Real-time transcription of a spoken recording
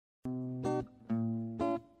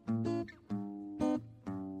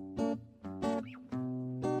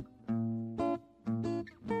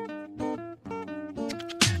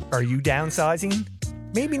Are you downsizing?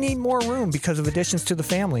 Maybe need more room because of additions to the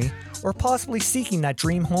family, or possibly seeking that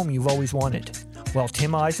dream home you've always wanted? Well,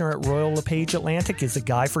 Tim Eisner at Royal LePage Atlantic is the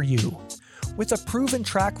guy for you. With a proven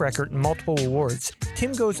track record and multiple awards,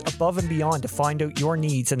 Tim goes above and beyond to find out your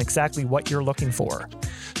needs and exactly what you're looking for.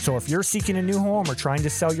 So if you're seeking a new home or trying to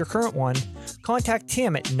sell your current one, contact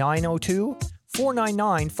Tim at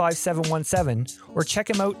 902-499-5717 or check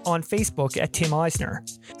him out on Facebook at Tim Eisner.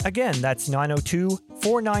 Again, that's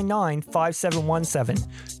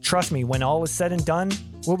 902-499-5717. Trust me, when all is said and done,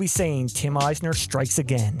 we'll be saying Tim Eisner strikes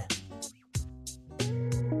again.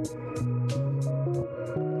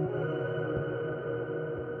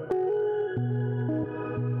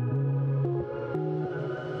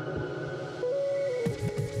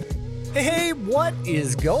 Hey, what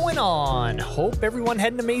is going on? Hope everyone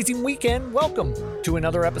had an amazing weekend. Welcome to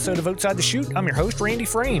another episode of Outside The Chute. I'm your host, Randy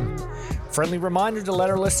Frame. Friendly reminder to let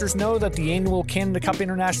our listeners know that the annual Canada Cup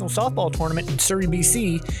International Softball Tournament in Surrey,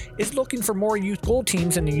 BC is looking for more youth goal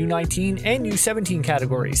teams in the U19 and U17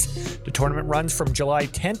 categories. The tournament runs from July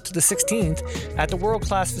 10th to the 16th at the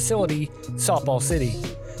world-class facility, Softball City.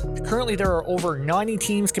 Currently, there are over 90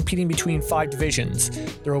 teams competing between 5 divisions.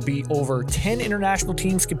 There will be over 10 international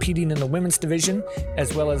teams competing in the women's division,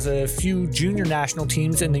 as well as a few junior national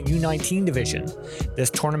teams in the U19 division. This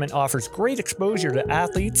tournament offers great exposure to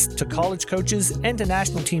athletes, to college coaches, and to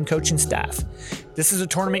national team coaching staff. This is a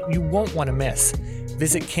tournament you won't want to miss.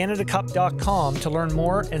 Visit CanadaCup.com to learn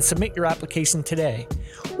more and submit your application today.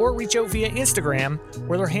 Or reach out via Instagram,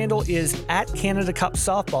 where their handle is at Canada Cup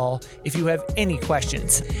Softball if you have any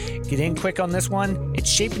questions. Get in quick on this one. It's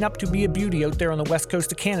shaping up to be a beauty out there on the west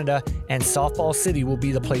coast of Canada, and Softball City will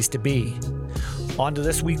be the place to be. On to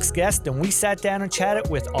this week's guest, and we sat down and chatted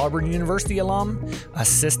with Auburn University alum,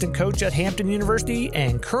 assistant coach at Hampton University,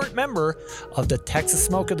 and current member of the Texas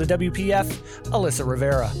Smoke of the WPF, Alyssa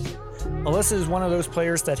Rivera. Alyssa is one of those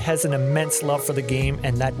players that has an immense love for the game,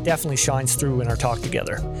 and that definitely shines through in our talk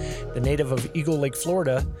together. The native of Eagle Lake,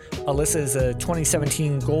 Florida, Alyssa is a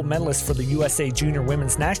 2017 gold medalist for the USA Junior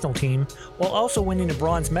Women's National Team, while also winning a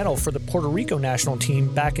bronze medal for the Puerto Rico National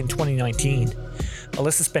Team back in 2019.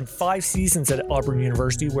 Alyssa spent 5 seasons at Auburn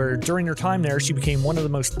University, where during her time there, she became one of the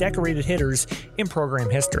most decorated hitters in program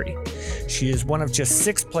history. She is one of just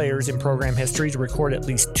 6 players in program history to record at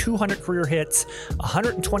least 200 career hits,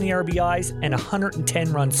 120 RBIs, and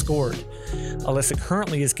 110 runs scored. Alyssa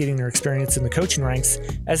currently is getting her experience in the coaching ranks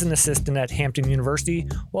as an assistant at Hampton University,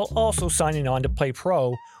 while also signing on to play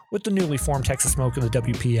pro with the newly formed Texas Smoke of the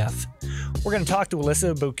WPF. We're going to talk to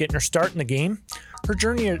Alyssa about getting her start in the game, her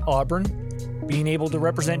journey at Auburn, being able to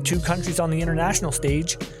represent 2 countries on the international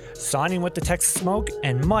stage, signing with the Texas Smoke,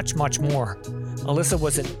 and much, much more. Alyssa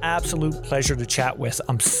was an absolute pleasure to chat with.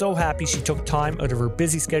 I'm so happy she took time out of her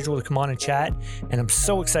busy schedule to come on and chat, and I'm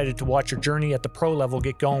so excited to watch her journey at the pro level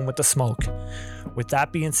get going with the Smoke. With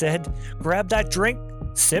that being said, grab that drink,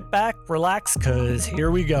 sit back, relax, cause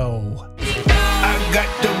here we go. I got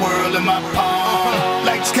the world in my palm,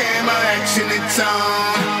 lights, camera, action, it's on.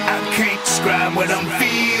 I can't describe what I'm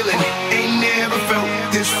feeling, ain't never felt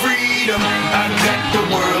this freedom. I got the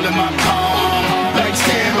world in my palm, lights,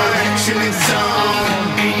 camera, action, it's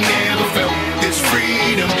on. Ain't never felt this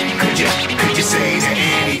freedom. Could you say that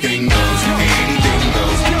anything goes, anything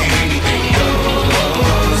goes, anything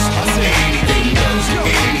goes, anything goes,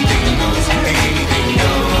 anything goes, anything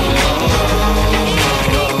goes.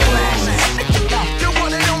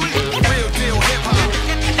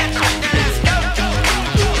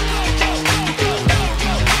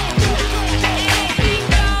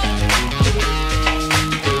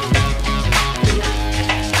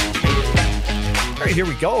 Here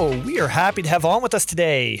we go. We are happy to have on with us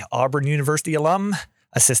today Auburn University alum,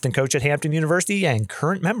 assistant coach at Hampton University, and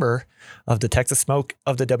current member of the Texas Smoke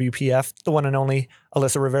of the WPF, the one and only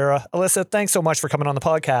Alyssa Rivera. Alyssa, thanks so much for coming on the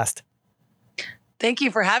podcast. Thank you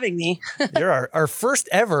for having me. You're our first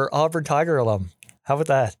ever Auburn Tiger alum. How about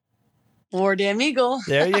that? War Damn Eagle.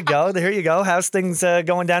 There you go. There you go. How's things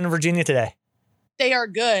going down in Virginia today? They are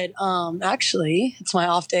good. Actually, it's my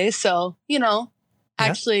off day. So,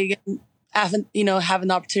 actually have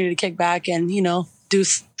an opportunity to kick back and, do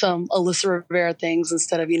some Alyssa Rivera things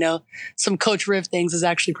instead of, some Coach Riv things is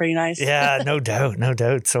actually pretty nice. Yeah, no doubt. No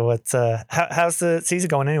doubt. So it's, how's the season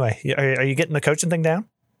going anyway? Are you getting the coaching thing down?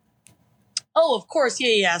 Oh, of course.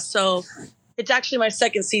 Yeah. So it's actually my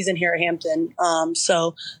second season here at Hampton.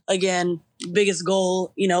 So again, biggest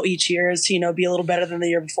goal, each year is to, be a little better than the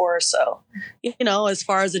year before. So, as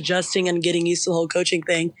far as adjusting and getting used to the whole coaching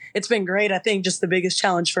thing, it's been great. I think just the biggest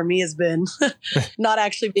challenge for me has been not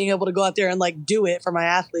actually being able to go out there and do it for my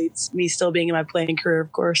athletes, me still being in my playing career,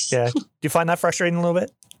 of course. Yeah. Do you find that frustrating a little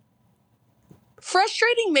bit?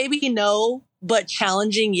 Frustrating, maybe no, but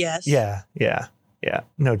challenging, yes. Yeah.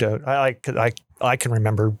 No doubt. I can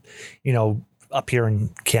remember, up here in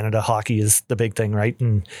Canada, hockey is the big thing, right?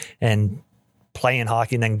 And playing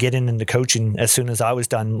hockey and then getting into coaching as soon as I was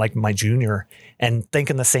done, like my junior, and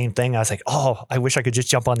thinking the same thing. I was like, oh, I wish I could just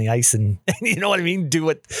jump on the ice and you know what I mean? Do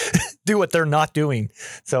what they're not doing.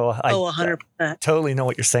 So I 100%. totally know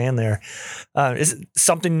what you're saying there. Is it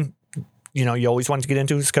something, you always wanted to get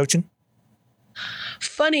into is coaching?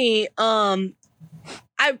 Funny. My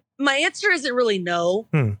answer isn't really no,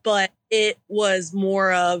 but it was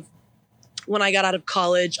more of when I got out of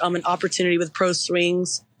college, an opportunity with Pro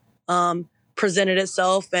Swings, presented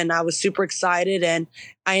itself, and I was super excited, and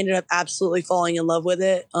I ended up absolutely falling in love with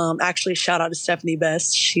it. Actually, shout out to Stephanie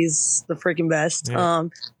Best. She's the freaking best. Yeah.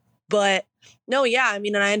 But no, yeah,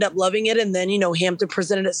 and I ended up loving it. And then, Hampton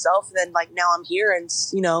presented itself. And then now I'm here and,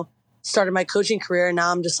 started my coaching career. And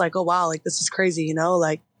now I'm just like, oh, wow, this is crazy.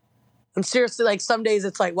 I'm seriously some days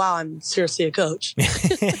it's like, wow, I'm seriously a coach.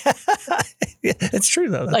 Yeah, it's true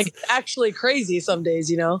though. That's actually crazy some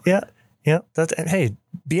days, Yeah. Yeah. Hey,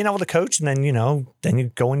 being able to coach and then, then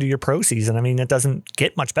you go into your pro season. It doesn't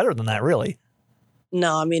get much better than that, really.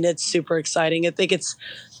 No, it's super exciting. I think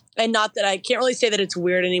and not that I can't really say that it's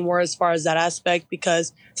weird anymore as far as that aspect,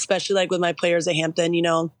 because especially with my players at Hampton,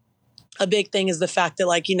 a big thing is the fact that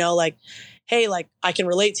hey, I can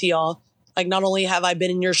relate to y'all. Not only have I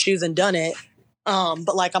been in your shoes and done it,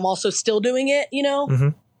 but I'm also still doing it,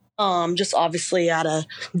 Mm-hmm. Just obviously at a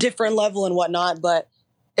different level and whatnot. But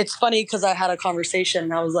it's funny because I had a conversation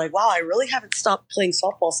and I was like, wow, I really haven't stopped playing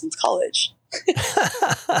softball since college.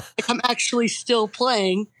 I'm actually still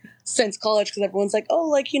playing since college, because everyone's like,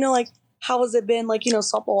 oh, how has it been,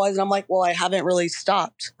 softball wise? And I'm like, well, I haven't really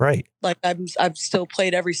stopped. Right. I've still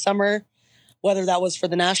played every summer, whether that was for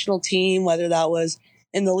the national team, whether that was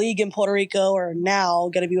in the league in Puerto Rico, or now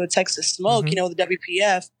going to be with Texas Smoke, mm-hmm. The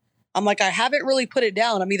WPF. I'm like, I haven't really put it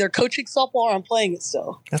down. I'm either coaching softball or I'm playing it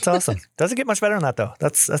still. That's awesome. Doesn't get much better than that, though.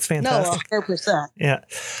 That's fantastic. No, 100%. Yeah.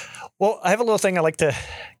 Well, I have a little thing I like to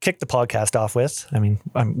kick the podcast off with.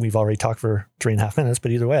 We've already talked for 3.5 minutes,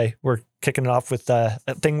 but either way, we're kicking it off with a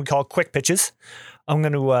thing we call quick pitches. I'm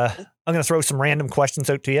going to throw some random questions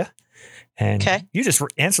out to you, and you just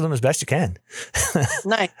answer them as best you can.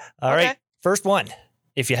 Nice. All right. First one.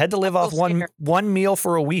 If you had to live off one meal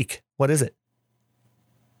for a week, what is it?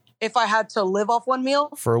 If I had to live off one meal?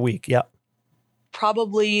 For a week, yeah.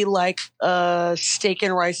 Probably a steak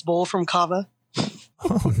and rice bowl from Cava.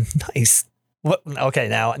 Oh, nice. What? Okay,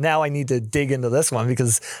 now I need to dig into this one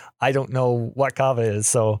because I don't know what Cava is.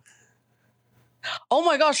 So. Oh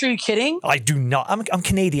my gosh, are you kidding? I do not. I'm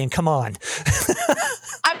Canadian. Come on.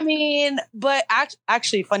 But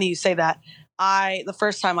actually, funny you say that. The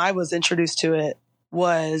first time I was introduced to it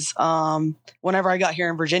was whenever I got here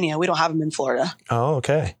in Virginia. We don't have them in Florida. Oh,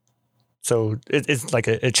 okay. So it's like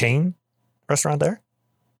a chain restaurant there?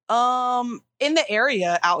 In the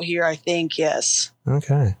area out here, I think, yes.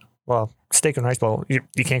 Okay. Well, steak and rice bowl, you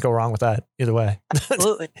can't go wrong with that either way.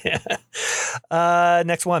 Absolutely. Yeah.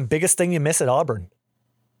 Next one, biggest thing you miss at Auburn?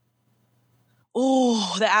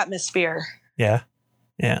 Oh, the atmosphere. Yeah.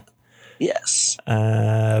 Yeah. Yes.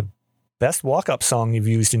 Best walk-up song you've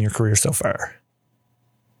used in your career so far?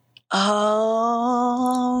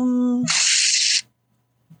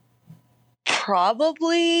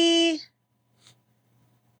 Probably.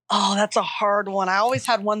 Oh, that's a hard one. I always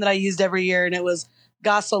had one that I used every year, and it was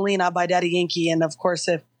Gasolina by Daddy Yankee. And of course,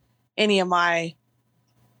 if any of my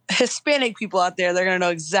Hispanic people out there, they're going to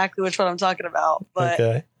know exactly which one I'm talking about. But,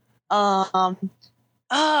 okay.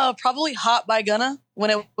 Probably Hot by Gunna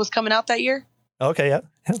when it was coming out that year. Okay. Yeah.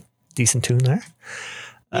 Decent tune there.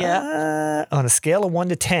 Yeah. On a scale of 1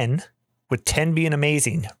 to 10, with 10 being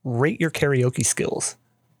amazing, rate your karaoke skills.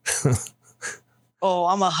 Oh,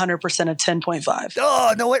 I'm 100% a 10.5.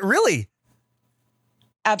 Oh, no, wait, really?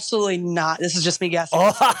 Absolutely not. This is just me guessing.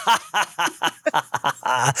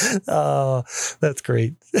 Oh, that's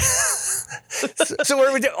great. So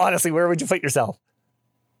where would you put yourself?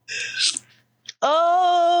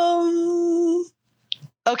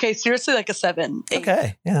 Okay, seriously, like a 7, 8.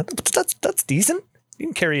 Okay, yeah, that's decent. You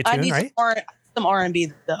can carry a tune, right? Some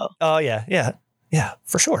R&B though. Oh yeah,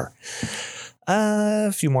 for sure.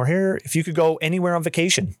 A few more here. If you could go anywhere on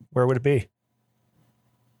vacation, where would it be?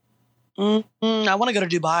 I want to go to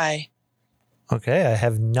Dubai. Okay, I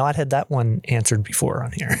have not had that one answered before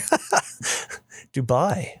on here.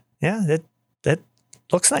 Dubai. Yeah, that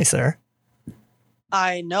looks nice there.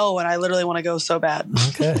 I know, and I literally want to go so bad.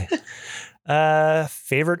 Okay.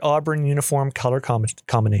 Favorite Auburn uniform color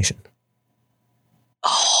combination?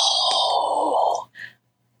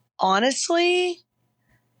 Honestly,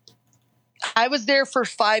 I was there for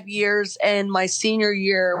 5 years, and my senior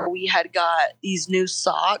year, we had got these new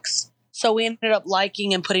socks. So we ended up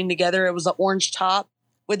liking and putting together. It was an orange top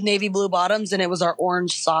with navy blue bottoms, and it was our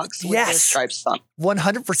orange socks with the stripes on.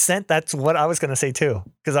 100%. That's what I was going to say too,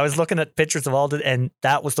 because I was looking at pictures of Alden, and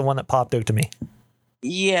that was the one that popped out to me.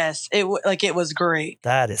 Yes, it was great.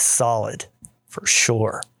 That is solid for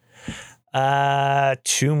sure.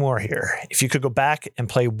 2 more here. If you could go back and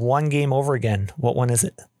play one game over again, what one is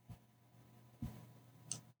it?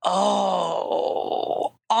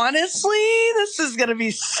 Oh, honestly, this is going to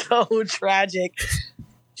be so tragic.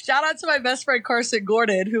 Shout out to my best friend, Carson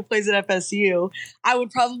Gordon, who plays at FSU. I would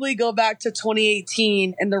probably go back to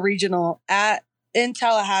 2018 in the regional in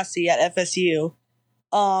Tallahassee at FSU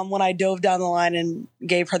when I dove down the line and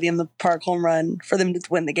gave her the park home run for them to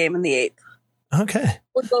win the game in the 8th. Okay. I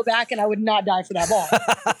would go back and I would not die for that ball.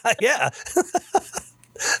 Yeah.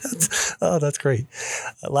 That's great.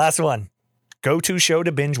 Last one. Go-to show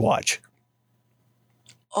to binge watch.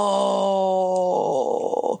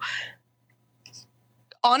 Oh,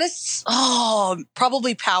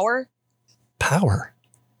 probably Power. Power.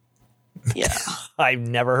 Yeah. I've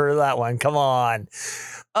never heard of that one. Come on.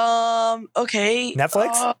 Okay.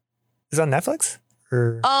 Netflix? Is it on Netflix?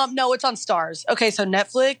 Or? No, it's on Stars. Okay, so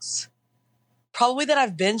Netflix. Probably that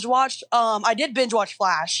I've binge watched. I did binge watch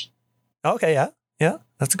Flash. Okay, yeah. Yeah,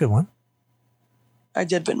 that's a good one. I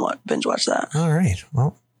did binge watch that. All right.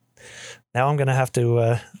 Well, now I'm gonna have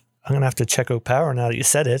to check out Power now that you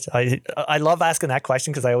said it. I love asking that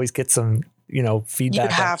question because I always get some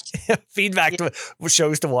feedback. You have to. Feedback to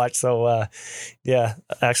shows to watch. So yeah,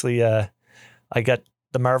 actually, I got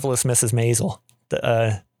The Marvelous Mrs. Maisel.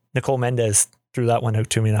 Nicole Mendez threw that one out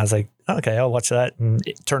to me, and I was like, okay, I'll watch that. And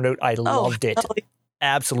it turned out I loved it.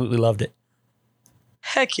 Absolutely loved it.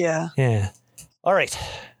 Heck yeah. Yeah. All right.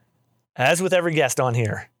 As with every guest on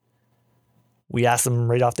here, we ask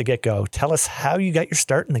them right off the get-go, tell us how you got your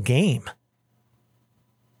start in the game.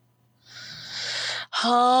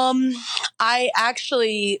 I've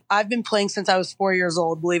been playing since I was 4 years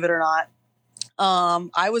old, believe it or not.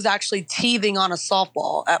 I was actually teething on a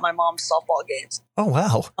softball at my mom's softball games. Oh,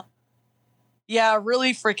 wow. Yeah,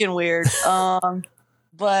 really freaking weird.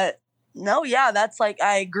 But no, yeah, that's like,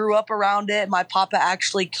 I grew up around it. My papa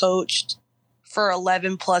actually coached for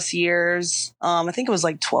 11 plus years. I think it was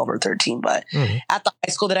like 12 or 13, but at the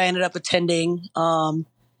high school that I ended up attending.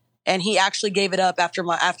 And he actually gave it up after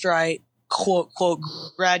I quote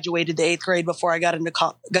graduated the 8th grade before I got into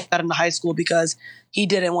high school, because he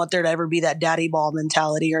didn't want there to ever be that daddy ball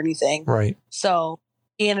mentality or anything. Right. So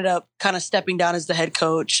he ended up kind of stepping down as the head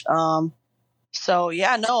coach. So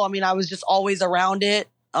yeah, no, I mean, I was just always around it.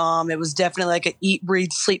 It was definitely like an eat,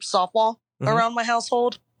 breathe, sleep softball around my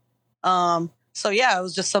household. So yeah, it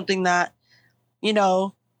was just something that,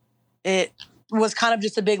 it was kind of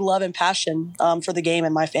just a big love and passion for the game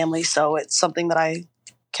in my family. So it's something that I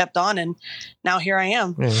kept on, and now here I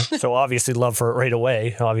am. So obviously love for it right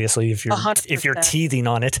away. Obviously, if you're 100%. teething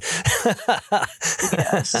on it.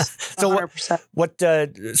 Yes.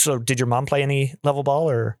 100%. So did your mom play any level ball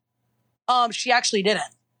or? She actually didn't.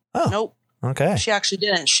 Oh, nope. Okay. She actually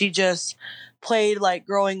didn't. She just played like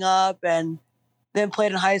growing up, and then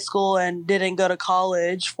played in high school and didn't go to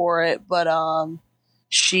college for it. But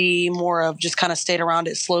she more of just kind of stayed around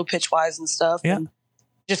it slow pitch wise and stuff. Yeah. And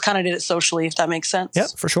just kind of did it socially, if that makes sense. Yeah,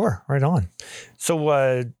 for sure. Right on.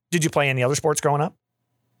 So did you play any other sports growing up?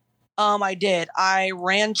 I did. I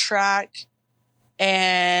ran track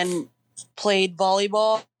and played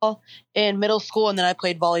volleyball in middle school, and then I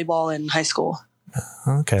played volleyball in high school.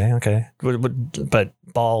 Okay. But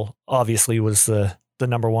ball obviously was the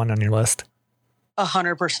number one on your list.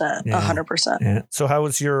 100%. 100%. Yeah. So how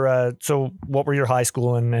was your, what were your high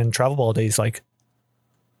school and travel ball days like?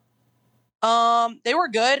 They were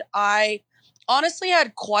good. I honestly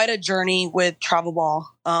had quite a journey with travel ball.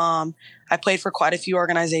 I played for quite a few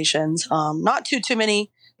organizations. Not too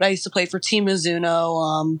many, but I used to play for Team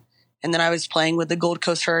Mizuno. And then I was playing with the Gold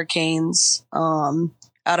Coast Hurricanes, out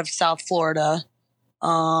of South Florida.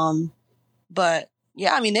 But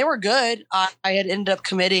yeah, I mean, they were good. I had ended up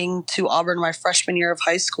committing to Auburn my freshman year of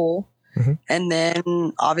high school. And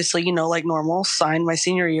then obviously, like normal, signed my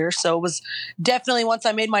senior year. So it was definitely, once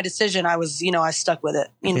I made my decision, I was, I stuck with it.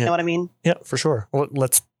 You know what I mean? Yeah, for sure. Well,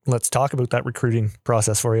 let's talk about that recruiting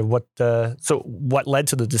process for you. What led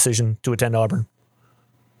to the decision to attend Auburn?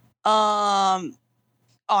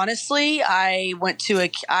 Honestly, I went to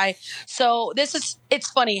it's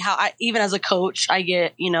funny how even as a coach, I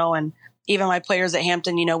get, and even my players at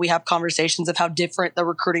Hampton, we have conversations of how different the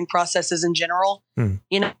recruiting process is in general.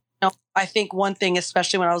 I think one thing,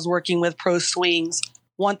 especially when I was working with pro swings,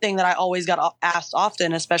 one thing that I always got asked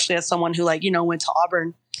often, especially as someone who like, went to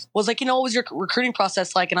Auburn, was like, what was your recruiting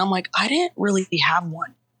process like? And I'm like, I didn't really have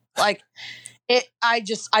one. Like I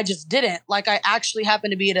just didn't. Like I actually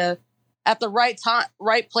happened to be at the right time,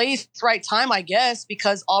 right place, right time, I guess,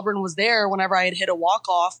 because Auburn was there whenever I had hit a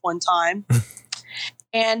walk-off one time.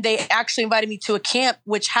 And they actually invited me to a camp,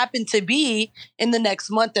 which happened to be in the next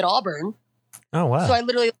month at Auburn. Oh, wow. So I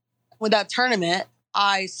literally, with that tournament,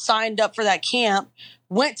 I signed up for that camp,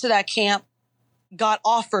 went to that camp, got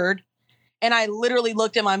offered, and I literally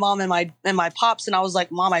looked at my mom and my pops, and I was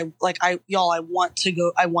like, Mom, I want to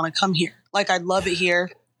go. I want to come here. Like, I love it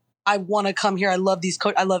here. I want to come here. I love these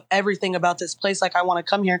I love everything about this place. Like, I want to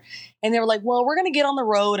come here. And they were like, well, we're going to get on the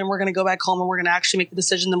road and we're going to go back home and we're going to actually make the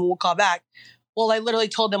decision. Then we'll call back. Well, I literally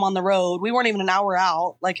told them on the road, we weren't even an hour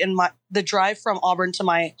out. Like the drive from Auburn to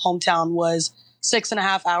my hometown was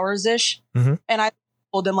 6.5 hours ish. Mm-hmm. And I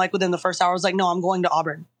told them like within the first hour, I was like, no, I'm going to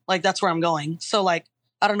Auburn. Like, that's where I'm going. So like,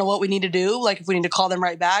 I don't know what we need to do. Like if we need to call them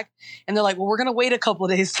right back. And they're like, well, we're going to wait a couple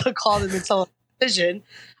of days to call them and tell them the decision.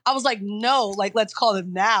 I was like, no, like, let's call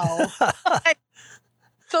them now.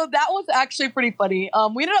 So that was actually pretty funny.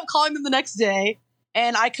 We ended up calling them the next day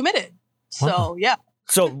and I committed. So Wow. Yeah.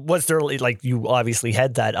 So was there like, you obviously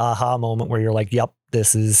had that aha moment where you're like, yep,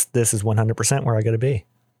 this is 100% where I got to be.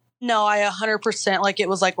 No, I 100%, like it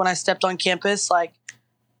was like when I stepped on campus, like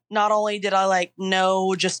not only did I like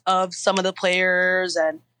know just of some of the players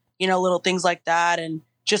and, little things like that. And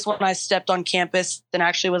just when I stepped on campus and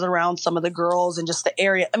actually was around some of the girls and just the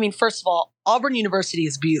area. I mean, first of all, Auburn University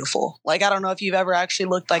is beautiful. Like, I don't know if you've ever actually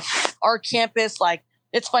looked like our campus, like,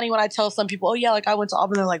 it's funny when I tell some people, oh yeah, like I went to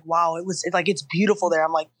Auburn. They're like, wow, it's beautiful there.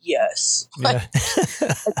 I'm like, yes. Yeah.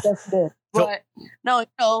 That's it. But no,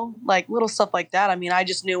 like little stuff like that. I mean, I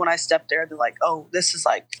just knew when I stepped there, they're like, oh, this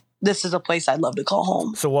is a place I'd love to call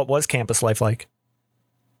home. So what was campus life like?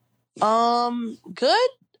 Good.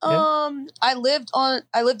 Yeah. I lived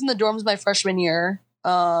in the dorms my freshman year.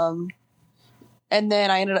 And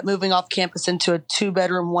then I ended up moving off campus into a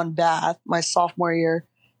 2-bedroom, 1-bath my sophomore year.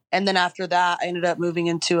 And then after that, I ended up moving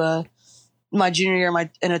into my junior year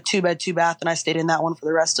in a 2-bed, 2-bath, and I stayed in that one for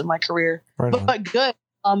the rest of my career. Right on. But good.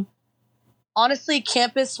 Honestly,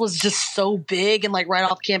 campus was just so big, and like right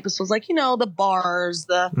off campus was like, the bars,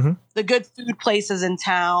 the good food places in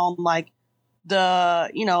town, like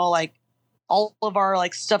like all of our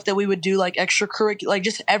like stuff that we would do, like extracurricular, like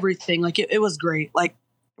just everything. Like it was great. Like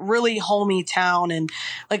really homey town, and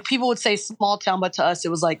like people would say small town, but to us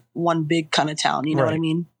it was like one big kind of town. You know what I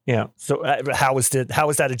mean? Yeah. So how was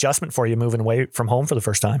that adjustment for you moving away from home for the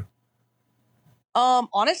first time?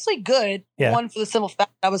 Honestly, good. Yeah. One, for the simple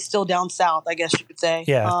fact I was still down south, I guess you could say.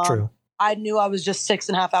 Yeah, true. I knew I was just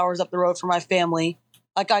 6.5 hours up the road from my family.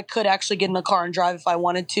 Like I could actually get in the car and drive if I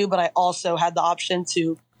wanted to, but I also had the option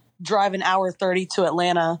to drive an hour 30 to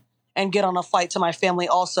Atlanta and get on a flight to my family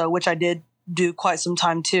also, which I did do quite some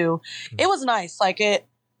time too. It was nice. Like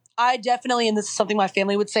I definitely, and this is something my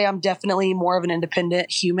family would say, I'm definitely more of an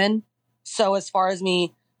independent human. So as far as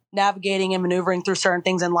me navigating and maneuvering through certain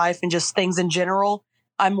things in life and just things in general,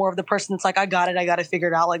 I'm more of the person that's like, I got to figure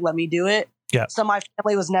it out. Like, let me do it. Yeah. So my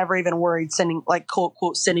family was never even worried sending, like, quote,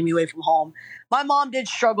 quote, sending me away from home. My mom did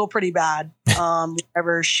struggle pretty bad.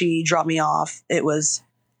 Whenever she dropped me off, that was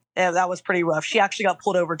pretty rough. She actually got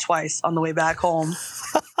pulled over twice on the way back home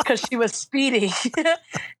because she was speeding.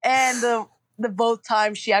 And the both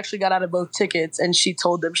times she actually got out of both tickets, and she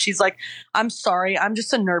told them, she's like, I'm sorry, I'm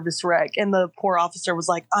just a nervous wreck. And the poor officer was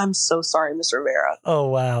like, I'm so sorry, Miss Rivera. Oh,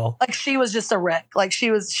 wow. Like she was just a wreck. Like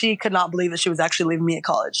she could not believe that she was actually leaving me at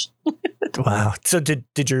college. Wow. So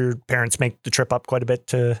did your parents make the trip up quite a bit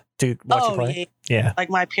to watch you play? Yeah.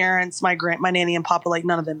 Like my parents, my nanny and papa, like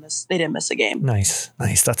none of them they didn't miss a game. Nice.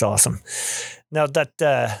 That's awesome. Now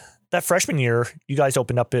that freshman year, you guys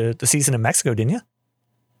opened up the season in Mexico, didn't you?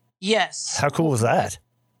 Yes. How cool was that?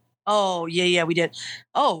 Oh, yeah, we did.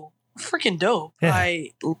 Oh, freaking dope. Yeah.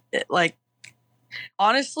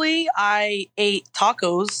 Honestly, I ate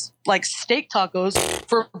tacos, like steak tacos,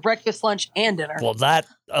 for breakfast, lunch, and dinner. Well, that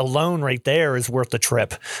alone right there is worth the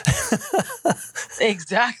trip.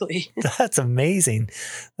 Exactly. That's amazing.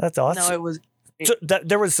 That's awesome. No, it was.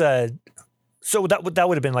 So that would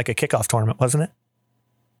have been like a kickoff tournament, wasn't it?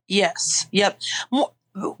 Yes. Yep. We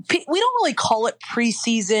don't really call it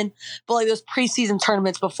preseason, but like those preseason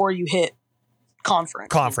tournaments before you hit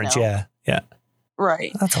conference. Yeah.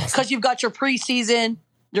 Right. That's awesome. Because you've got your preseason,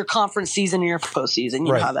 your conference season, and your postseason.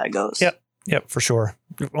 You know how that goes. Yep, for sure.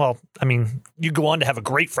 Well, I mean, you go on to have a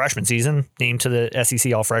great freshman season, named to the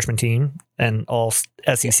SEC All-Freshman Team and All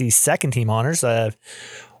SEC Second Team honors.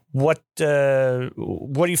 What do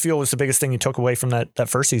you feel was the biggest thing you took away from that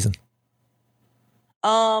first season?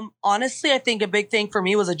 Honestly, I think a big thing for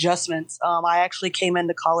me was adjustments. I actually came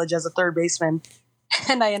into college as a third baseman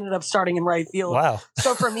and I ended up starting in right field. Wow.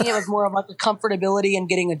 So for me, it was more of like a comfortability and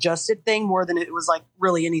getting adjusted thing more than it was like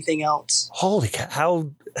really anything else. Holy cow.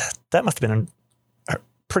 That must have been a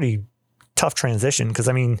pretty tough transition. Because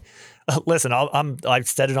I mean, listen, I've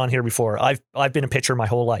said it on here before. I've been a pitcher my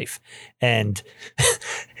whole life, and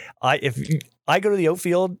if I go to the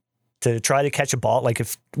outfield to try to catch a ball, like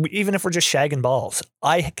even if we're just shagging balls,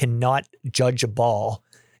 I cannot judge a ball.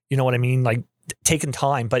 You know what I mean? Like taking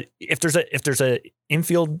time. But if there's a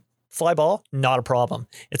infield fly ball, not a problem.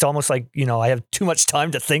 It's almost like, I have too much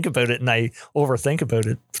time to think about it and I overthink about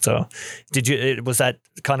it. So was that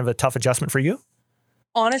kind of a tough adjustment for you?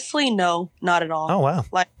 Honestly, no, not at all. Oh, wow.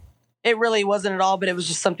 Like it really wasn't at all, but it was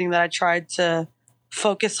just something that I tried to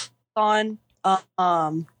focus on.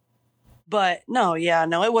 But no,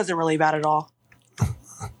 it wasn't really bad at all.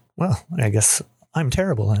 Well, I guess I'm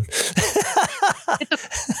terrible then.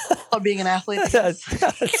 Being an athlete.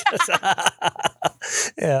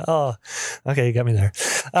 Yeah. Oh, okay. You got me there.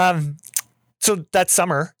 So that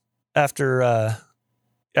summer after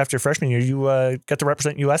freshman year, you got to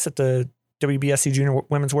represent US at the WBSC Junior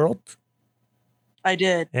Women's World. I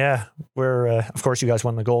did. Yeah. Where, of course, you guys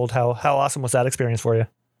won the gold. How awesome was that experience for you?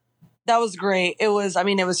 That was great. It was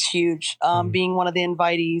huge. Being one of the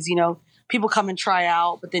invitees, people come and try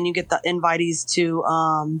out, but then you get the invitees to,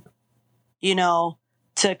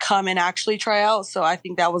 to come and actually try out. So I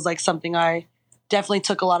think that was like something I definitely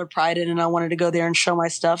took a lot of pride in, and I wanted to go there and show my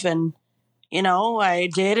stuff. And, I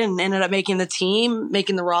did and ended up making the team,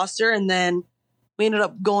 making the roster. And then we ended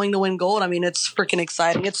up going to win gold. I mean, it's freaking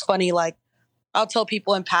exciting. It's funny. Like I'll tell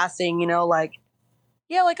people in passing,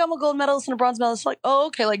 yeah, like I'm a gold medalist and a bronze medalist. Like, oh,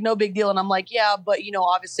 okay, like no big deal. And I'm like, yeah, but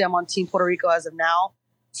obviously I'm on Team Puerto Rico as of now.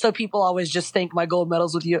 So people always just think my gold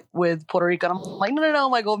medals with Puerto Rico. And I'm like, no,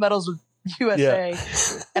 my gold medals with USA.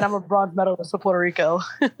 Yeah. And I'm a bronze medalist with Puerto Rico.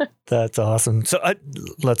 That's awesome. So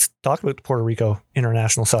let's talk about the Puerto Rico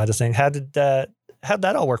international side of things. How'd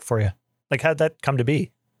that all work for you? Like, how'd that come to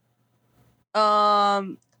be? I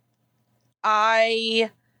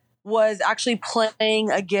was actually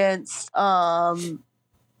playing against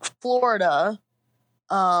Florida,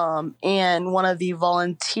 and one of the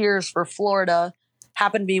volunteers for Florida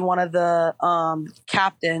happened to be one of the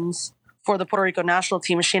captains for the Puerto Rico National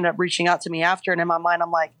Team, and she ended up reaching out to me after. And in my mind,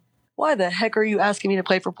 I'm like, why the heck are you asking me to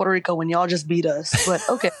play for Puerto Rico when y'all just beat us? But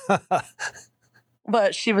okay.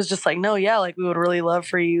 But she was just like, no, yeah, like we would really love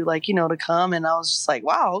for you, like, to come. And I was just like,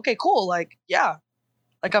 wow, okay, cool. Like, yeah,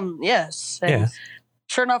 like yes. And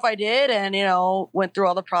sure enough, I did. And, went through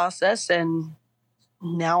all the process, and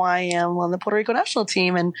now I am on the Puerto Rico National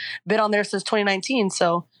Team and been on there since 2019.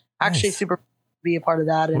 So actually super to be a part of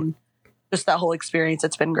that. And just that whole experience,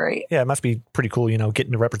 it's been great. Yeah, it must be pretty cool,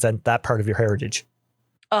 getting to represent that part of your heritage.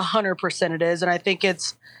 100% it is. And I think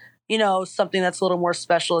it's, something that's a little more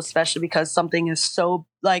special, especially because something is so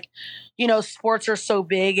like, sports are so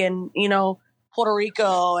big, and, Puerto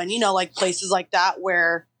Rico and, like places like that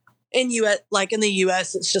where in the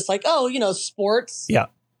US, it's just like, oh, sports. Yeah.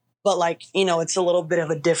 But like, it's a little bit of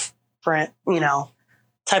a different,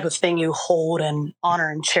 type of thing you hold and honor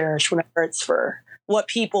and cherish whenever it's for what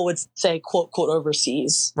people would say, quote, quote,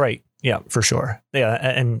 overseas. Right. Yeah, for sure. Yeah.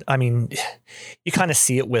 And I mean, you kind of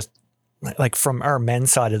see it with like from our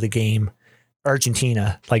men's side of the game,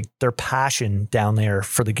 Argentina, like their passion down there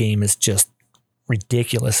for the game is just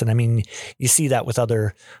ridiculous. And I mean, you see that with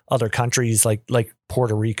other countries like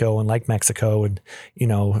Puerto Rico and like Mexico. And,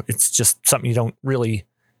 it's just something you don't really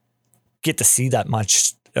get to see that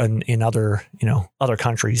much in other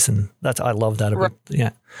countries. And I love that. About,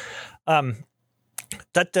 yeah.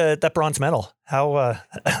 That bronze medal, how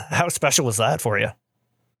special was that for you?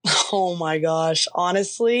 Oh my gosh.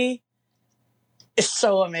 Honestly, it's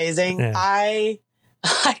so amazing. Yeah. I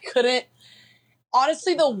couldn't,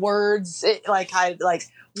 honestly, the words,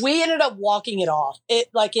 we ended up walking it off. It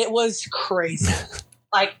was crazy.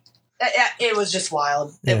 It was just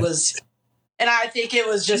wild. Yeah. It was, and I think it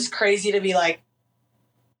was just crazy to be like,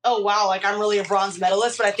 oh wow, like I'm really a bronze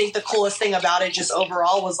medalist. But I think the coolest thing about it just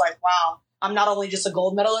overall was like, wow, I'm not only just a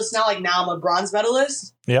gold medalist now, like now I'm a bronze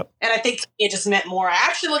medalist. Yep. And I think it just meant more. I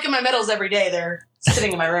actually look at my medals every day. They're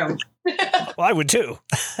sitting in my room. Well, I would too.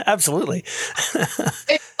 Absolutely.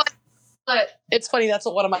 But it's funny. That's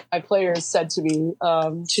what one of my players said to me.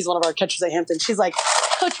 She's one of our catchers at Hampton. She's like,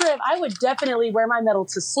 Coach Riv, I would definitely wear my medal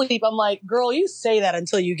to sleep. I'm like, girl, you say that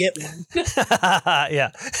until you get one.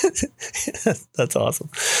 Yeah. That's awesome.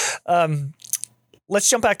 Let's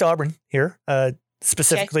jump back to Auburn here.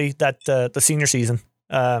 specifically that the senior season.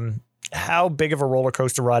 How big of a roller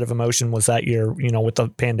coaster ride of emotion was that year, with the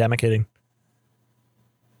pandemic hitting?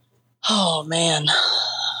 Oh, man.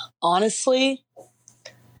 Honestly,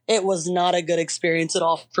 it was not a good experience at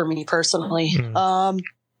all for me personally.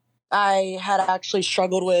 I had actually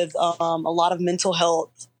struggled with a lot of mental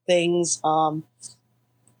health things, not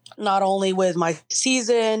only with my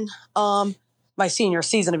season, my senior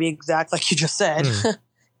season to be exact, like you just said,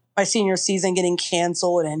 my senior season getting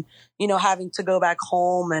canceled and, having to go back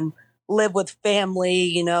home and live with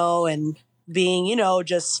family, and being,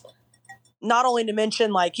 just not only to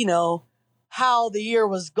mention like, how the year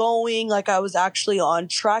was going. Like I was actually on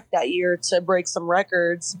track that year to break some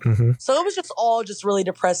records. So it was just all just really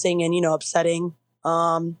depressing and, upsetting.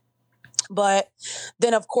 But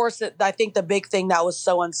then of course, I think the big thing that was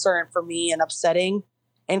so uncertain for me and upsetting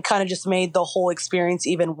and kind of just made the whole experience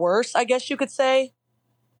even worse, I guess you could say,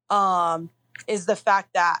 is the fact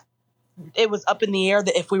that it was up in the air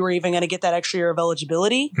that if we were even going to get that extra year of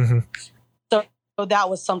eligibility. So that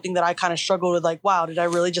was something that I kind of struggled with, like, wow, did I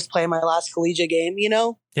really just play my last collegiate game,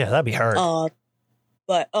 Yeah, that'd be hard.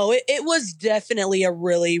 But it was definitely a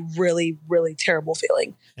really, really, really terrible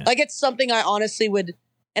feeling. Yeah. Like it's something I honestly would,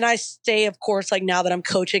 and I say, of course, like now that I'm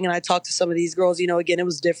coaching and I talk to some of these girls, again, it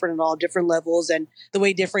was different at all different levels and the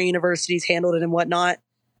way different universities handled it and whatnot.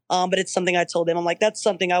 But it's something I told them, I'm like, that's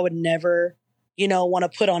something I would never, want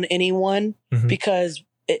to put on anyone because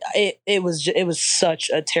it was such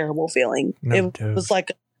a terrible feeling. It was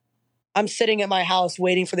like I'm sitting at my house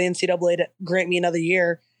waiting for the NCAA to grant me another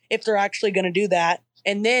year if they're actually going to do that.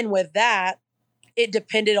 And then with that, it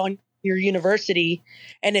depended on your university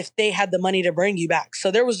and if they had the money to bring you back. So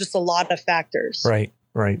there was just a lot of factors. Right.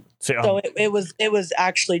 So it was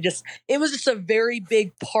actually just a very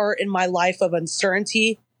big part in my life of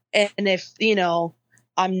uncertainty. And if,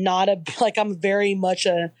 I'm very much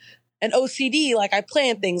an OCD, like I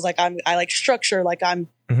plan things, like I like structure, like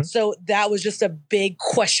so that was just a big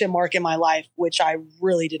question mark in my life, which I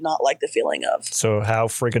really did not like the feeling of. So how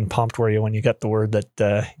friggin' pumped were you when you got the word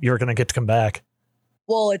that you were going to get to come back?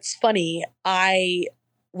 Well, it's funny.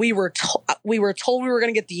 We were told we were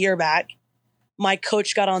going to get the year back. My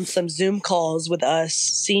coach got on some Zoom calls with us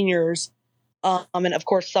seniors. And of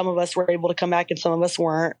course, some of us were able to come back and some of us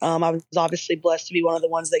weren't. I was obviously blessed to be one of the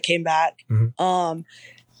ones that came back.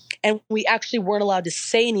 And we actually weren't allowed to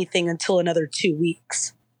say anything until another 2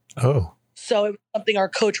 weeks. Oh. So it was something our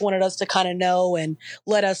coach wanted us to kind of know and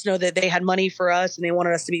let us know that they had money for us and they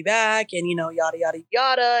wanted us to be back and, yada, yada,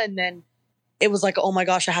 yada. And then it was like, oh my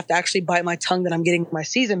gosh, I have to actually bite my tongue that I'm getting my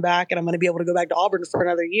season back and I'm going to be able to go back to Auburn for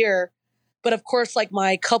another year. But of course, like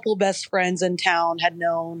my couple best friends in town had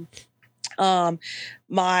known.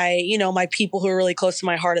 My people who were really close to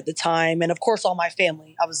my heart at the time. And of course, all my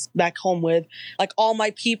family I was back home with, like all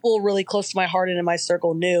my people really close to my heart and in my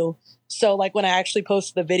circle knew. So like when I actually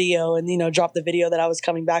posted the video and, dropped the video that I was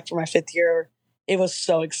coming back for my 5th year, it was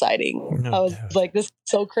so exciting. I was like, this is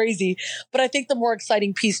so crazy. But I think the more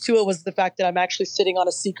exciting piece to it was the fact that I'm actually sitting on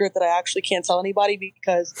a secret that I actually can't tell anybody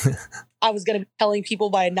because I was going to be telling people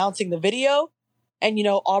by announcing the video. And,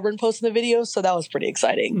 Auburn posting the video. So that was pretty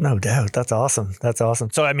exciting. No doubt. That's awesome.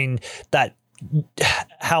 So, I mean,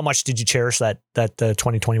 how much did you cherish that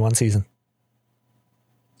 2021 season?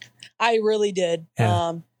 I really did.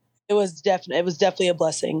 Yeah. It was definitely a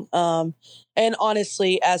blessing. And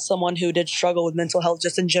honestly, as someone who did struggle with mental health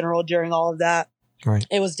just in general during all of that, right.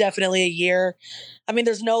 It was definitely a year. I mean,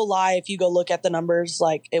 there's no lie. If you go look at the numbers,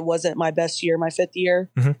 like it wasn't my best year, my 5th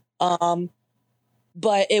year.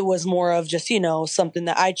 But it was more of just, something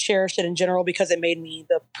that I cherished it in general because it made me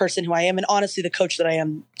the person who I am and honestly the coach that I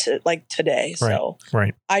am today. So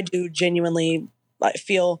I do genuinely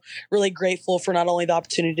feel really grateful for not only the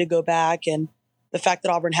opportunity to go back and the fact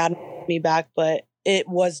that Auburn had me back, but it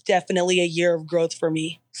was definitely a year of growth for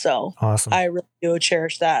me. So awesome. I really do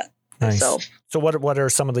cherish that. Nice. myself. So what are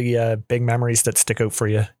some of the big memories that stick out for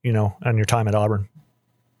you, on your time at Auburn?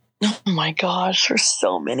 Oh my gosh, there's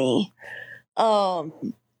so many. Probably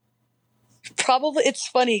it's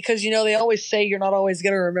funny because they always say you're not always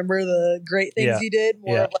going to remember the great things you did,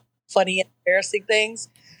 more of like funny and embarrassing things.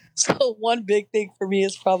 So one big thing for me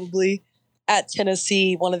is probably at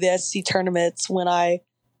Tennessee, one of the SEC tournaments, when I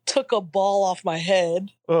took a ball off my head,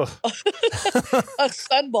 a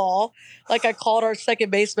sun ball. Like I called our second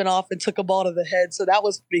baseman off and took a ball to the head. So that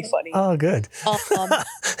was pretty funny. Oh, good.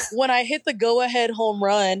 When I hit the go-ahead home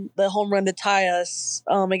run, the home run to tie us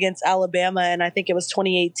against Alabama, and I think it was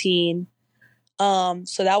 2018.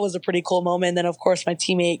 So that was a pretty cool moment. And then, of course, my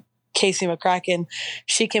teammate, Casey McCracken,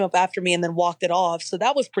 she came up after me and then walked it off. So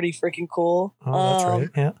that was pretty freaking cool. Oh, that's right.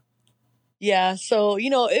 Yeah. Yeah. So,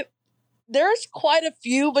 there's quite a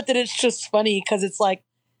few, but then it's just funny because it's like,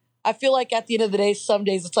 I feel like at the end of the day, some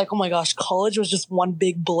days it's like, oh my gosh, college was just one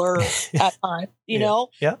big blur at time, you know?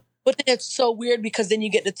 Yeah. But then it's so weird because then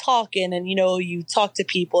you get to talking and, you talk to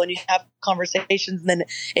people and you have conversations and then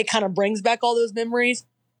it kind of brings back all those memories.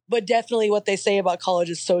 But definitely what they say about college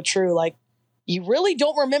is so true. Like, you really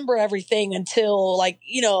don't remember everything until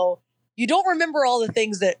you don't remember all the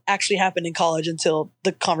things that actually happened in college until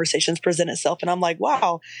the conversations present itself. And I'm like,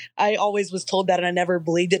 wow, I always was told that and I never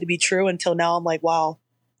believed it to be true until now. I'm like, wow.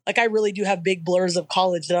 Like, I really do have big blurs of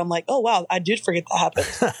college that I'm like, oh, wow, I did forget that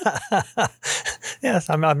happened. Yes,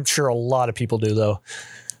 I'm sure a lot of people do, though.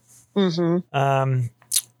 Mm-hmm.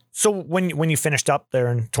 So when you finished up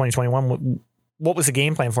there in 2021, what was the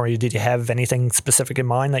game plan for you? Did you have anything specific in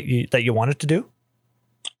mind that you wanted to do?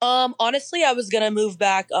 Honestly, I was going to move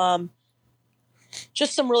back.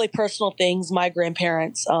 Just some really personal things. My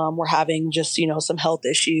grandparents were having just, some health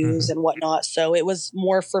issues and whatnot. So it was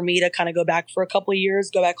more for me to kind of go back for a couple of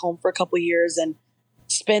years, go back home for a couple of years and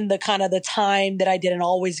spend the time that I didn't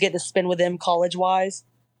always get to spend with them college wise,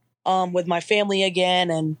 with my family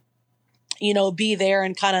again and, be there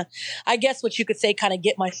and kind of, I guess what you could say, kind of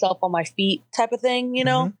get myself on my feet type of thing,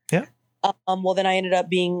 Yeah. Well, then I ended up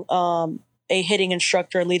being a hitting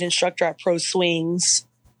instructor and lead instructor at Pro Swings.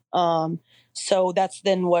 So that's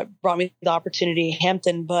then what brought me the opportunity at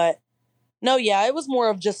Hampton. But no, yeah, it was more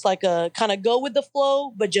of just like a kind of go with the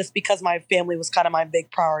flow, but just because my family was kind of my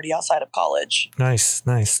big priority outside of college. Nice.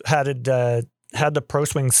 How did the Pro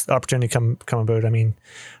Swings opportunity come about? I mean,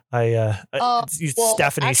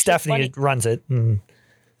 Stephanie runs it.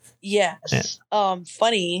 Yes. Yeah.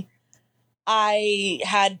 Funny. I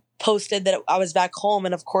had posted that I was back home.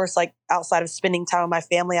 And of course, like outside of spending time with my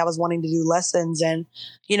family, I was wanting to do lessons and,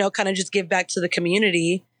 kind of just give back to the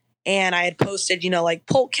community. And I had posted, like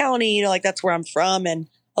Polk County, like that's where I'm from. And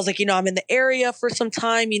I was like, I'm in the area for some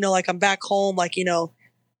time, like I'm back home, like,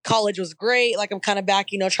 college was great. Like I'm kind of back,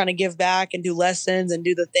 trying to give back and do lessons and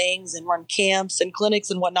do the things and run camps and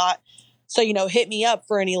clinics and whatnot. So, hit me up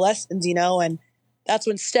for any lessons, and that's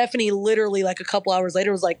when Stephanie literally like a couple hours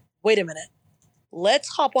later was like, wait a minute. Let's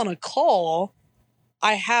hop on a call.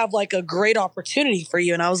 I have like a great opportunity for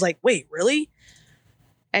you. And I was like, wait, really?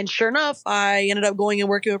 And sure enough, I ended up going and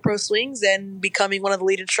working with Pro Swings and becoming one of the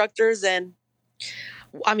lead instructors. And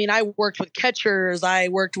I mean, I worked with catchers. I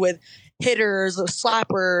worked with hitters,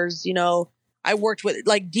 slappers, I worked with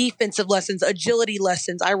like defensive lessons, agility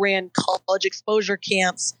lessons. I ran college exposure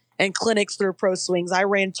camps and clinics through Pro Swings. I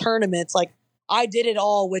ran tournaments. Like I did it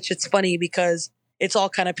all, which it's funny because it's all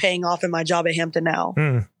kind of paying off in my job at Hampton now.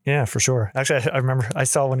 Yeah, for sure. Actually, I remember I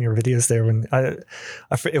saw one of your videos there when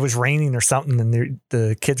it was raining or something, and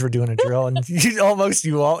the kids were doing a drill, and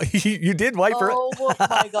you did wipe her. Oh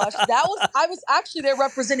my gosh, I was actually there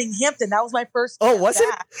representing Hampton. That was my first. Oh, was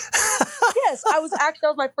back. It? Yes, that was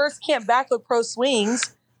my first camp back with Pro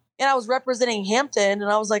Swings, and I was representing Hampton,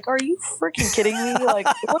 and I was like, "Are you freaking kidding me? Like,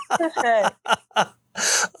 what the heck?"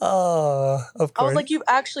 Oh, of course. I was like, "You've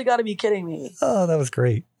actually got to be kidding me." Oh, that was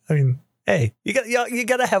great. I mean, hey, you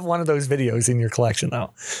got to have one of those videos in your collection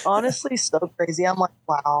now. Honestly, so crazy. I'm like,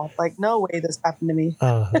 wow, like no way this happened to me.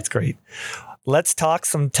 Oh, that's great. Let's talk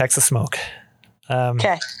some Texas Smoke.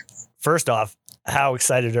 Okay. First off, how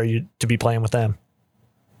excited are you to be playing with them?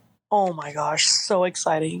 Oh my gosh, so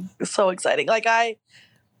exciting. So exciting. Like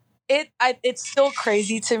it's still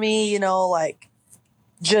crazy to me, like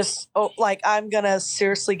I'm going to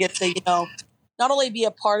seriously get to, not only be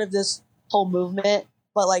a part of this whole movement,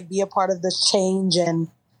 but like be a part of this change and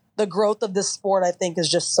the growth of this sport, I think is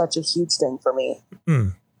just such a huge thing for me.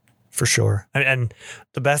 For sure. And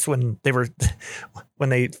the best when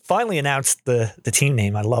they finally announced the team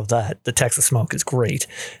name, I love that. The Texas Smoke is great.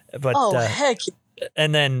 But heck.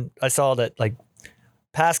 And then I saw that like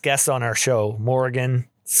past guests on our show, Morgan,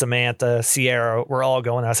 Samantha, Sierra, we're all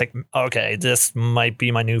going. I was like, okay, this might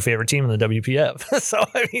be my new favorite team in the WPF. So,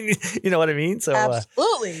 I mean, you know what I mean? So,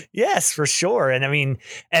 absolutely. Yes, for sure. And I mean,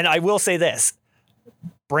 and I will say this,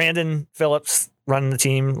 Brandon Phillips running the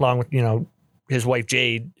team along with, his wife,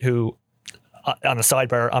 Jade, who on a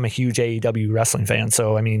sidebar, I'm a huge AEW wrestling fan.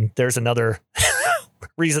 So, I mean, there's another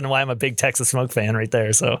reason why I'm a big Texas Smoke fan right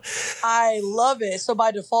there. So I love it. So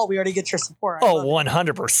by default, we already get your support.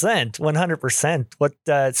 100%. 100%.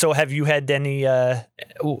 What, so have you had any,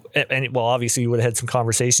 well, obviously you would have had some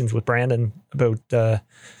conversations with Brandon about,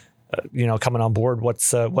 coming on board. What's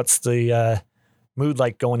the mood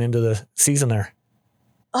like going into the season there?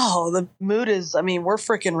 Oh, the mood is, we're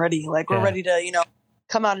freaking ready. Like we're ready to,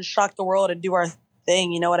 come out and shock the world and do our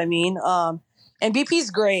thing. You know what I mean? And BP's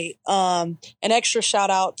great. An extra shout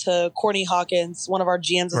out to Courtney Hawkins, one of our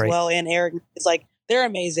GMs as well, and Eric. It's like, they're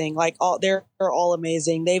amazing. Like they're all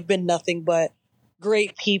amazing. They've been nothing but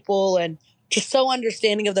great people and just so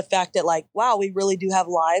understanding of the fact that like, wow, we really do have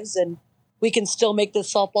lives and we can still make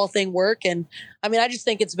this softball thing work. And I mean, I just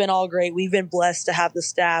think it's been all great. We've been blessed to have the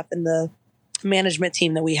staff and the management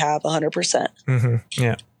team that we have 100%. Mm-hmm.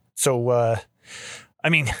 Yeah. So, I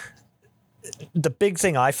mean, the big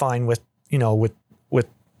thing I find with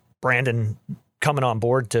Brandon coming on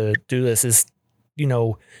board to do this is,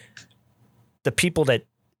 the people that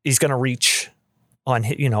he's going to reach on,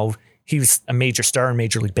 he's a major star in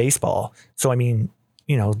Major League Baseball. So, I mean,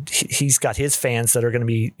 he's got his fans that are going to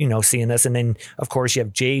be, seeing this. And then, of course, you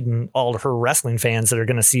have Jade and all of her wrestling fans that are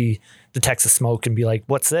going to see the Texas Smoke and be like,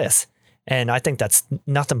 what's this? And I think that's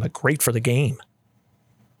nothing but great for the game.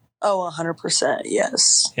 Oh, 100%.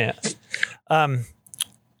 Yes. Yeah.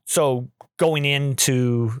 So going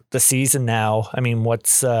into the season now, I mean,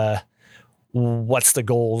 what's the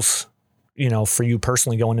goals, for you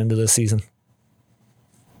personally going into the season?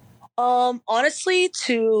 Honestly,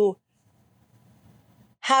 to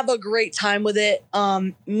have a great time with it,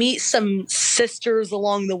 meet some sisters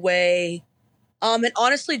along the way, and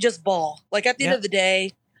honestly just ball. Like at the end of the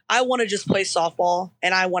day, I want to just play softball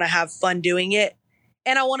and I want to have fun doing it.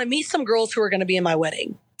 And I want to meet some girls who are going to be in my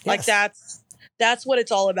wedding. Yes. Like that's what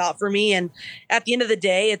it's all about for me. And at the end of the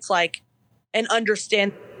day, it's like an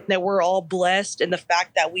understanding that we're all blessed and the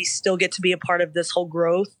fact that we still get to be a part of this whole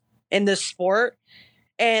growth in this sport.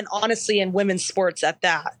 And honestly, in women's sports at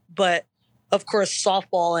that. But of course,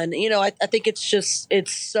 softball. And, I think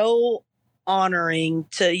it's so honoring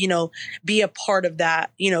to, be a part of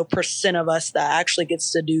that, percent of us that actually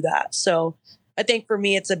gets to do that. So I think for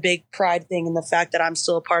me, it's a big pride thing in the fact that I'm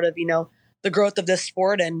still a part of, the growth of this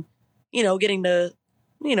sport and, getting to,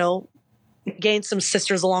 gain some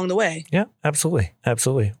sisters along the way. Yeah, absolutely.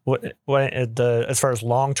 Absolutely. What as far as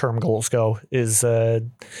long-term goals go is,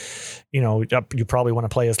 you probably want to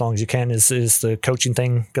play as long as you can. Is the coaching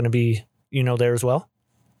thing going to be, there as well?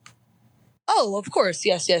 Oh, of course.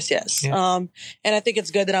 Yes. Yeah. And I think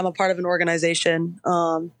it's good that I'm a part of an organization,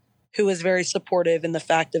 who is very supportive in the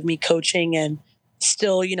fact of me coaching and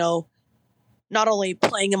still, not only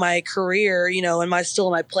playing in my career, in my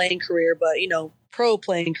playing career, but, pro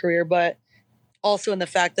playing career, but also in the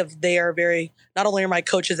fact of they are not only are my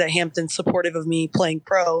coaches at Hampton supportive of me playing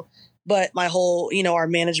pro, but my whole, our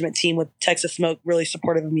management team with Texas Smoke really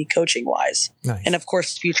supportive of me coaching wise. Nice. And of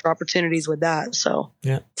course, future opportunities with that. So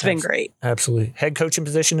it's been great. Absolutely. Head coaching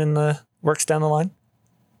position in the works down the line?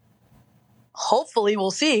 Hopefully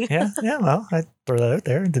we'll see. Yeah. Well, I throw that out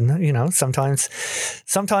there. Sometimes,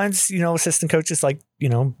 assistant coaches like,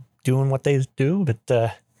 doing what they do, but,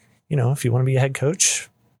 if you want to be a head coach,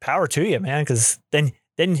 power to you, man. Cause then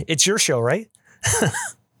it's your show, right?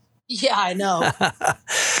 Yeah, I know.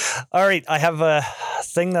 All right. I have a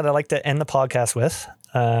thing that I like to end the podcast with.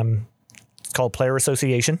 It's called Player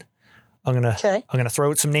Association. I'm going to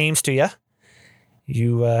throw out some names to you.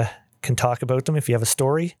 You can talk about them. If you have a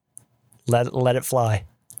story, let it fly.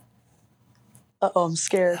 Uh-oh, I'm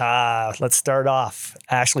scared. Let's start off.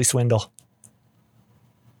 Ashley Swindle.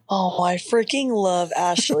 Oh, I freaking love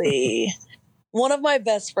Ashley. One of my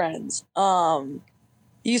best friends.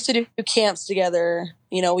 Used to do camps together.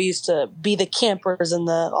 We used to be the campers in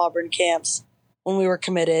the Auburn camps when we were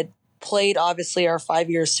committed. Played, obviously, our 5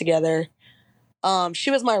 years together.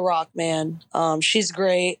 She was my rock, man. She's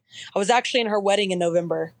great. I was actually in her wedding in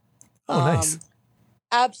November. Oh, nice.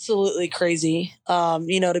 Absolutely crazy,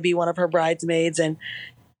 to be one of her bridesmaids. And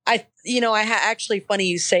actually funny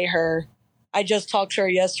you say her. I just talked to her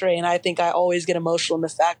yesterday, and I think I always get emotional in the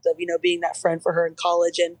fact of, being that friend for her in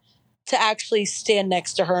college. And to actually stand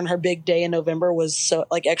next to her on her big day in November was so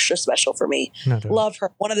extra special for me. No, love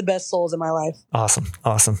her. One of the best souls in my life. Awesome.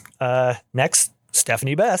 Next,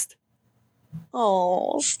 Stephanie Best.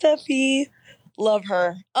 Oh, Steffi. Love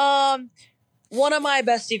her. One of my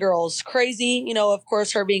bestie girls. Crazy, of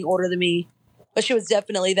course, her being older than me. But she was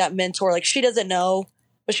definitely that mentor. She doesn't know,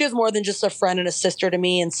 but she was more than just a friend and a sister to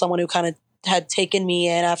me and someone who kind of had taken me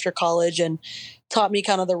in after college and taught me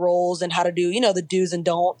kind of the roles and how to do, the do's and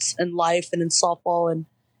don'ts in life and in softball and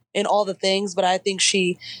in all the things. But I think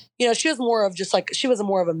she was more of just she was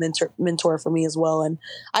more of a mentor for me as well. And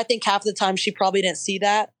I think half the time she probably didn't see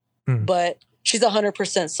that, but she's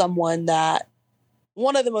 100% someone that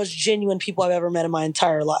one of the most genuine people I've ever met in my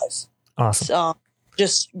entire life. Awesome. So,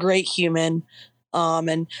 just great human.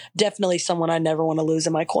 And definitely someone I never want to lose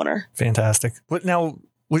in my corner. Fantastic. Now,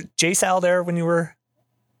 was Jay Sal there when you were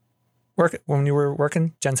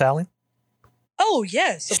working? Jen Salling? Oh,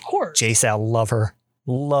 yes, of course. J-Sal, love her.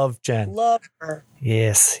 Love Jen. Love her.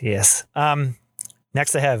 Yes.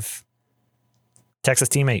 Next I have Texas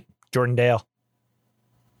teammate, Jordan Dale.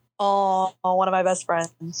 Oh, one of my best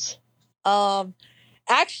friends.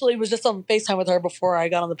 Actually was just on FaceTime with her before I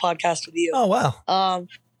got on the podcast with you. Oh, wow.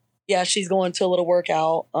 Yeah, she's going to a little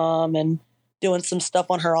workout and doing some stuff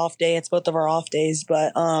on her off day. It's both of our off days.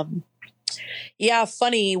 But yeah,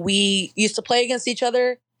 funny. We used to play against each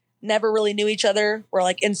other, never really knew each other. We're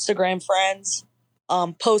like Instagram friends.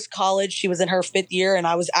 Post-college, she was in her 5th year, and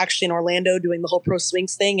I was actually in Orlando doing the whole Pro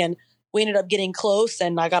Swings thing. And we ended up getting close,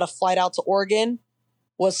 and I got a flight out to Oregon,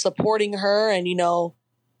 was supporting her, and,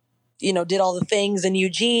 did all the things in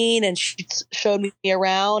Eugene, and she showed me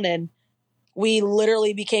around, and we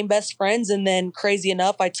literally became best friends. And then, crazy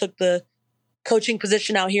enough, I took the coaching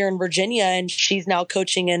position out here in Virginia, and she's now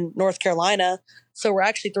coaching in North Carolina. So we're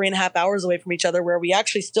actually 3.5 hours away from each other, where we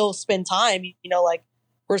actually still spend time,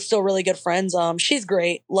 we're still really good friends. She's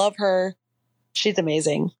great. Love her. She's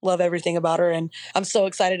amazing. Love everything about her. And I'm so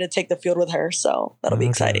excited to take the field with her. So that'll be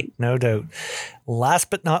exciting. No doubt. Last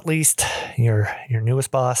but not least, your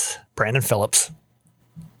newest boss, Brandon Phillips.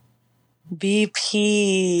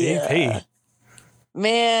 BP.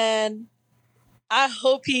 Man, I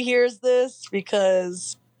hope he hears this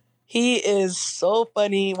because he is so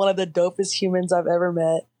funny. One of the dopest humans I've ever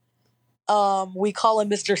met. We call him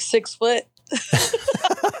Mr. 6 foot.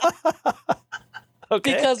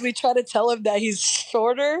 Okay. Because we try to tell him that he's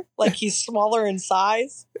shorter, like he's smaller in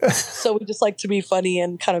size. So we just like to be funny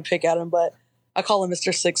and kind of pick at him. But I call him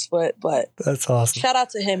Mr. 6 foot. But that's awesome. Shout out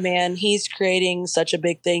to him, man. He's creating such a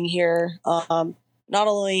big thing here. Not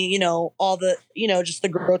only, all the, just the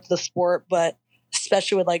growth of the sport, but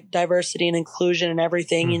especially with like diversity and inclusion and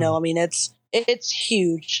everything, it's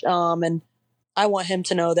huge. And I want him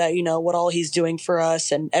to know that, what all he's doing for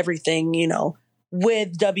us and everything,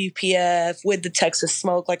 with WPF, with the Texas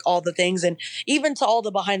Smoke, like all the things, and even to all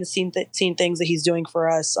the behind the scene things that he's doing for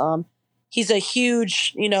us. He's a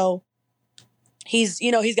huge, he's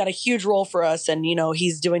got a huge role for us, and,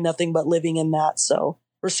 he's doing nothing but living in that. So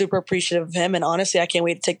we're super appreciative of him. And honestly, I can't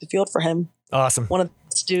wait to take the field for him. Awesome. One of the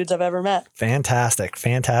best dudes I've ever met. Fantastic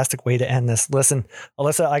way to end this. Listen,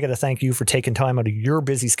 Alyssa, I got to thank you for taking time out of your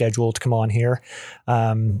busy schedule to come on here.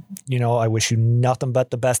 I wish you nothing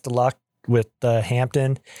but the best of luck with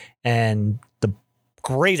Hampton, and the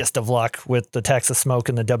greatest of luck with the Texas Smoke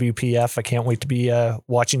and the WPF. I can't wait to be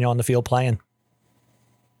watching you on the field playing.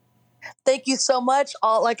 Thank you so much.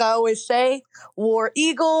 Like I always say, War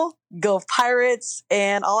Eagle, go Pirates,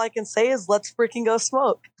 and all I can say is let's freaking go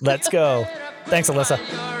Smoke. Let's go. Thanks, Alyssa.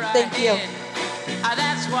 Thank you.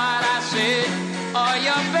 That's what I said. Oh,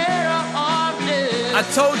 you're better off dead. I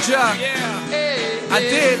told ya. Yeah. I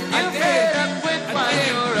did.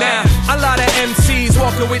 Now, a lot of MCs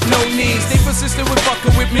walking with no knees. They persistent with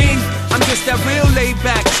fucking with me. I'm just that real laid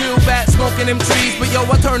back, chill back, smoking them trees. But yo,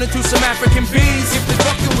 I turn into some African bees. If they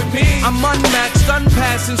fucking with me, I'm unmatched,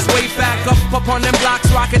 unpassing, sway back up on them blocks,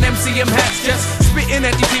 rocking MCM hats, just spitting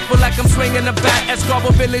at these people like I'm swinging a bat at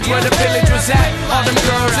Scarborough Village, where the village was at. All them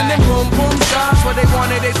girls in them boom boom shops where they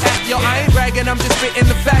wanted it at. Yo, I ain't bragging, I'm just spitting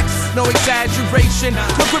the facts, no exaggeration.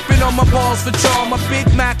 No gripping on my balls for charm, a Big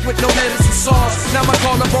Mac with no lettuce and sauce. Now my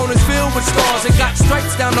collarbone is filled with stars and got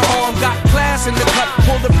stripes down the arm, got class in the cut,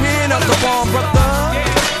 pull the pin of the bomb, brother.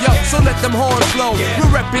 Yo, so let them horns blow.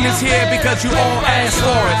 We're repping this here because you all asked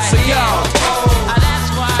for it. So yo,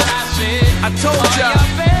 that's what I said. I told ya.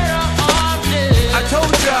 I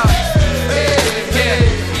told ya. Yeah.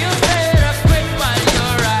 You better quit while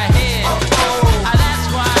you're ahead. That's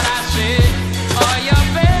what I said. Oh, you're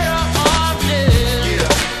better off dead.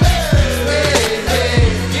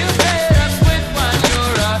 You better quit while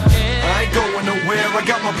you're ahead. I ain't going nowhere. I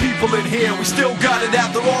got my people in here. We still got it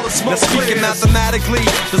after all the smoke clears. Speaking mathematically,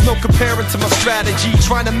 there's no comparing to my strategy.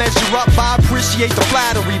 Trying to measure up, I appreciate the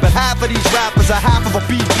flattery, but half of these rappers are half of a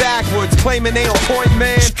beat backwards, claiming they on point,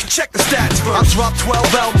 man. Check the stats first. I dropped 12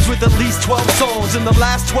 albums with at least 12 songs in the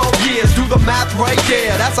last 12 years. Do the math right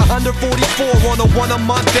there. That's 144 on a 1 a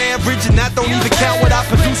month average, and that don't even count what I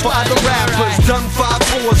produce for other rappers. Done 5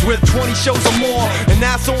 tours with 20 shows or more, and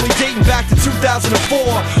that's only dating back to 2004.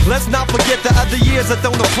 Let's not forget the other years that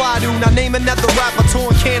don't apply to. Now name another rapper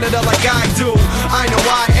touring Canada like I do. I know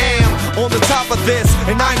I am on the top of this,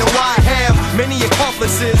 and I know I have many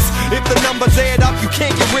accomplices. If the numbers add up, you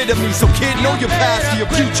can't get rid of me. So kid, know your past, your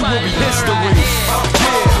future will be history.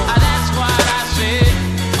 Yeah.